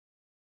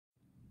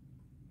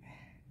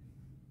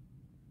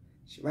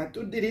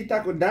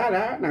Vatudirita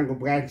kudara nango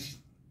branch.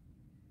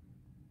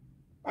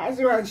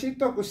 Basi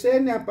wanshito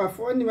kuseni hapa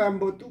foni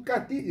wambotuka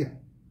tiga.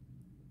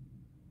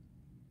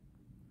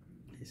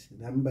 Isi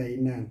namba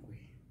inangwe.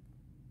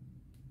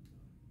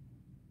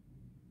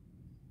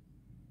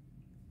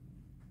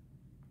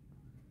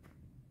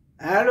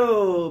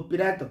 Halo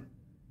Pilato.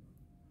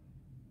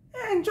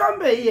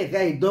 Njombe iye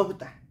kai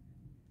dokta.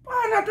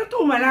 Pana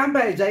tutuma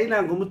namba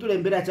ijaina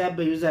ngumutulembera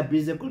chabe user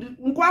busy kuli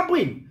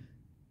nkwapwini.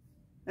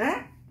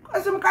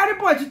 Kasi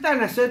mkaripo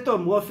wachitana seto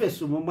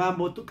muofesu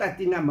mumambo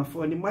tukatinga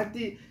mafoni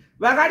mwati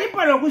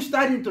wakaripo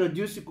nokushitani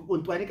introduce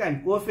kukuntuanika ni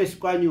kuofesu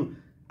kwanyu.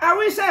 Are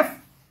we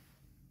safe?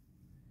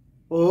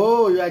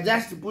 Oh, you are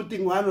just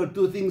putting one or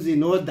two things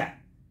in order.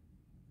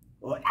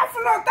 Oh,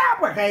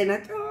 aflotapwa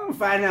kaina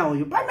mfana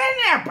huyu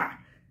pamene hapa.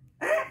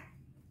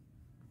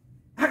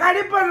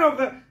 Akaripo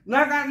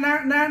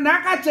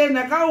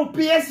nakachena ka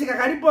upiesi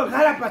kakaripo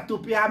kala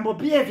patupi ambo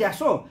pie vya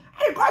so.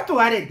 Aiko tu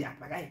waredi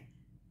hapa kai.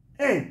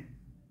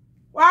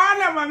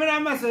 Wana mamena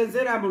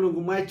masenzera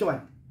mulungu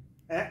mwachwa.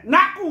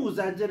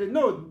 Nakuza njere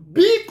no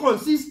be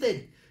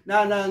consistent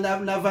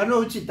na vano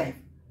uchitai.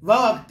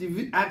 Vao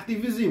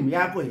activism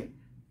yako ye.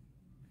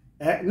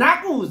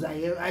 Nakuza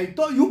I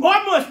told you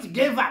almost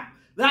gave up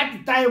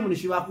that time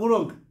nishiwa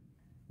kuronga.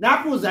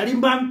 Nakuza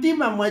limba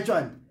mtima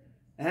mwachwa.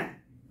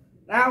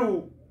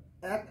 Now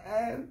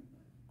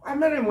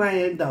amene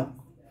mwaenda.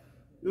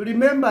 You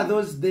remember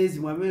those days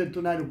mwamene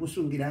tunali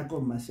kusungira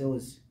ko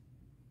maseosi.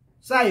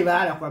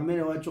 Saibara kwa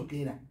mene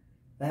wachokera.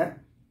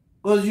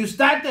 Because you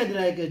started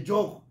like a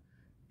joke.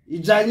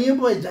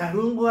 Ijanyimbo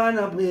ijarungwa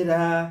na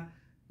bwera.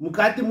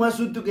 Mukati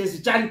mwasutu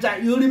kesi chancha.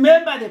 You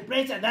remember the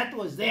pressure that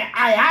was there.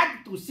 I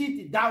had to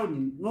sit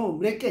down. No,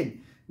 mreken.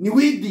 Ni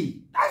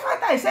widi. That's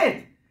what I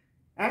said.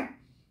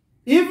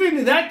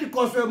 Even that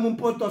Koswe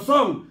mumpoto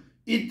song.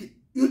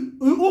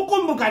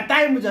 Ukumbuka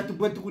time za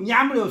tupwetu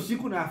kunyamule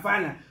usiku na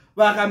afana.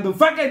 Wakambe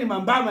fake ni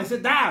mambama. I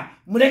said,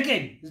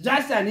 mreken. It's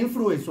just an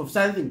influence of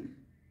something.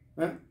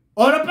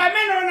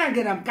 Oropamene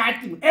onangena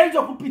mkati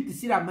enzo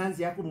kupitisira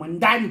manzi yako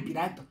mwandani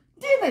Pilato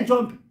ndine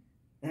njombe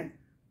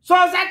so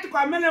zati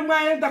kwa mene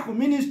mwaenda ku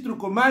ministry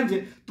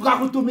komanje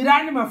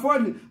tukakutumirani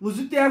mafoni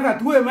muziti yanga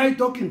who am I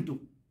talking to?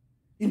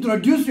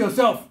 Introduce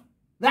yourself.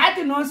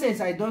 That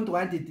nonsense I don't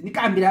want it.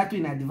 Nikambira tu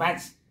in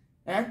advance.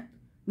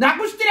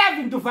 Nakushitira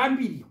vintu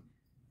vambiri.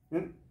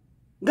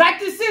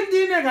 Ngati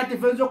sindine ngati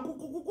fenzo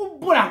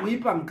kubura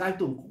kuipa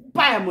mkato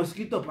kupaya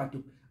mosquito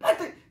patu. But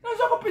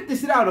nazo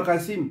kupitisira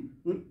olokasimu.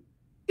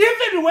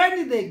 Even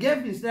when they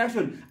gave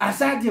instruction,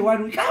 aside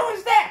 1 week, I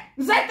was there.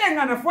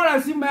 Nzatenga na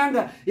fola simu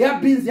yanga ya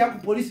binzi ya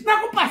kupolisi.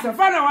 Nakupasa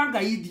fana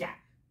wanga idia.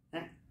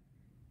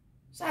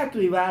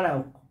 Satu ibara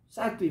huko.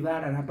 Satu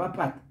ibara na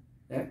papata.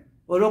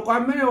 Oloko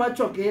amene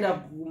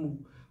wachokera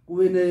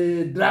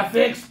kuwene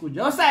Drafex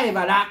kuja. Osa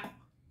ibarako.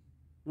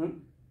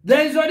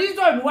 There is a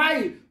reason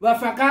why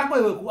wafakako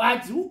iwe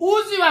kuati.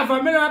 Uzi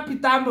wafamene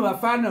wapitambo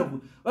wafana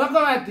ku. Wako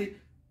wati.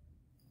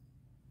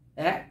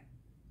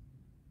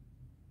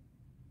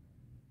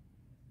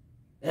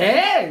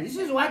 This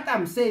is what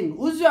I'm saying.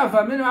 Uzi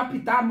wafamene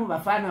wapitamu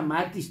wafana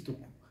maatistu.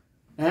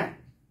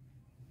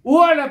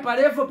 Uona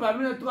parefo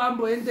pamene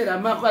tuambo entera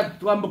mako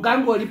tuambo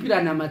kango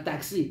lipira na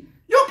mataxi.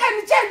 You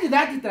can change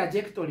that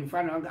trajectory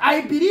fana wanga.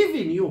 I believe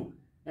in you.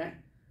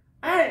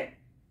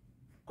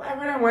 Kwa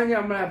mena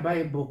mwanya mla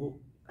Bible.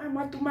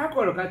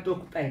 Matumako lokato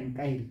kutain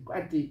kaili.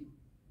 Kwati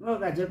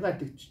noga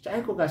jekati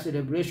chaiko ka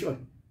celebration.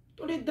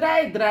 Tuli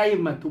dry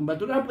matumba.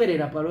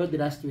 Tunaperera parodi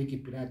last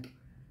week Pilato.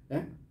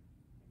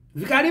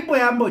 Vikaripo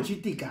yambo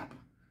chitika hapa.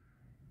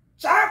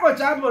 Chako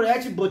chambo ya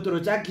chibotoro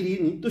cha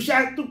kirini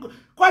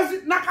kwazi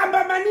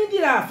nakamba manindi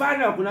la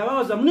afana kuna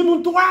waoza mni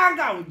muntu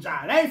wanga uja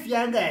life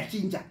yanga ya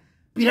chinja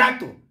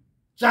Pilato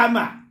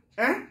chama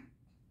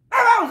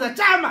waoza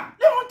chama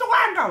ni muntu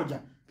wanga uja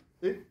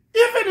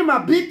even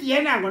mabiti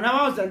yenango na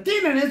waoza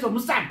tine nezo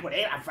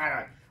musampole la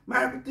afana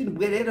marutini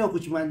bwerero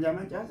kuchimanja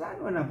manja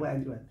sana wana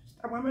bwanji watu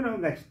stamameno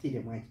ngachitile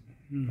mwaji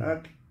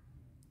okay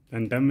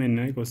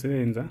tantamena iko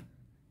sevenza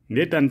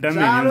Nde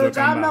tantameni nzo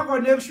kamba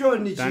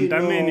connection chino.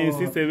 Tantameni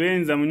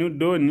sisebenza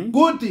munyudoni.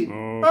 Guti.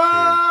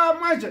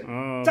 Mwaje.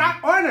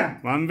 Ona.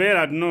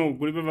 Wambera tuno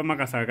kulipepa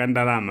makasaka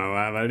ndalama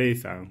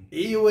walesa.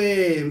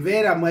 Iwe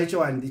mvera mwacho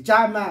wandi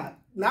chama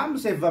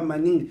namseva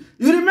maningi.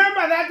 You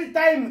remember that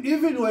time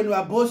even when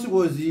our boss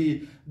was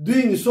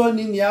doing so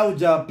nini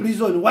auja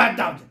prison what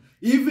out.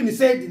 He even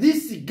said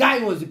this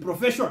guy was a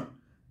professional.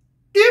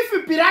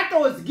 If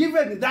Pilato was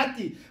given that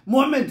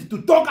moment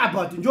to talk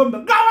about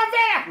Njombe, gawa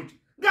vera kuti.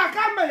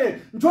 Gakamba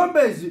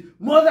Njombe is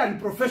more than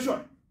professional.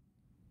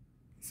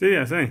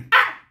 Serious, eh?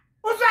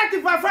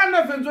 Usati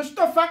fafana venzo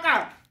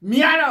stofaka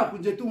miara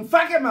kuje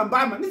tumfake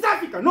mambama.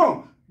 Nisafika,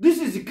 no.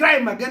 This is a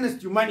crime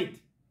against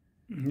humanity.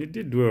 You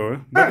did well, eh?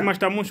 But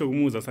mashtamusho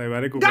kumuza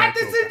saibareko. Gati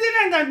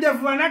sindine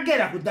ngandefu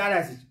wanagera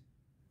kudara sisi.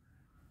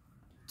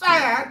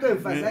 Saya hato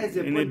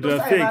emphasize point.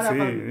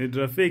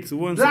 Drafex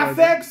once.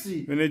 Drafex.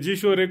 Ene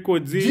jisho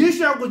records.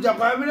 Jisho kuja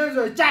kwa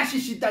minezo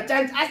chashishita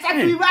chanzi. Asa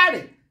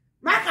tuivale.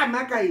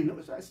 Maka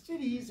ino. So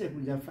still easy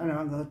kuja fana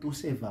wanga tu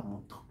save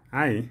moto.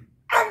 Hai.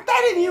 I'm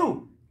telling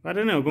you. But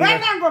no, When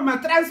I go my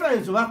transfer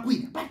is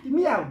quick, but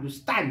me I will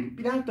stand.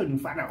 Pilato in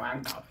front of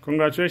one.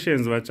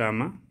 Congratulations,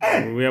 Wachama.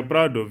 We are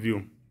proud of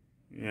you.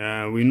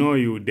 Yeah, we know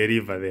you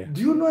deliver there.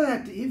 Do you know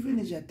that even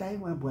in your time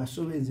when we are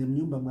so in the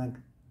nyumba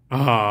mwanga?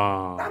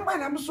 Ah.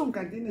 I'm so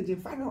content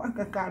in front of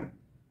one.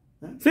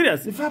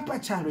 Serious? If I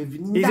patch out with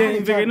you,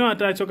 if you know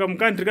that choka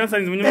country cancer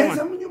in nyumba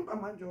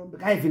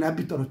mwanga. I have na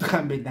pitoro to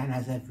come back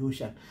as a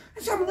fusion.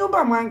 Some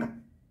nyumba mwanga.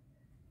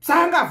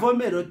 Sanga for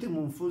me roti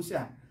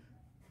mumfusa.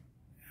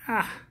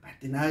 Ah,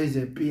 but now is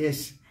a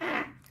PS.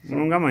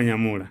 Munga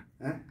manyamula.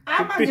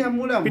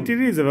 Amanyamula.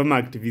 Pitiriza ba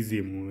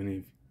activism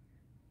nivi.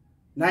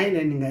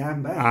 Naine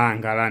ningayamba.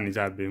 Ngalani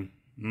chabe.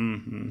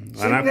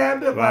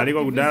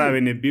 Waliko kudala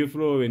wene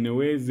Biflo, wene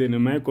Weze, wene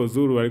Michael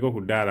Zulu waliko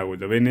kudala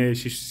kuja. Wene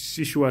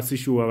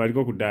Sishua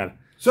waliko kudala.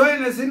 So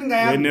ina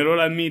siningayamba. Wene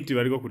Rola Miti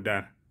waliko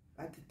kudala.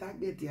 Ati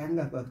target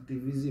yanga kwa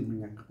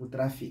activism yanga ku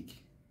traffic.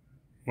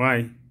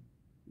 Why?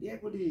 Dia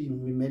kuli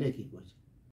mimeleki kwa.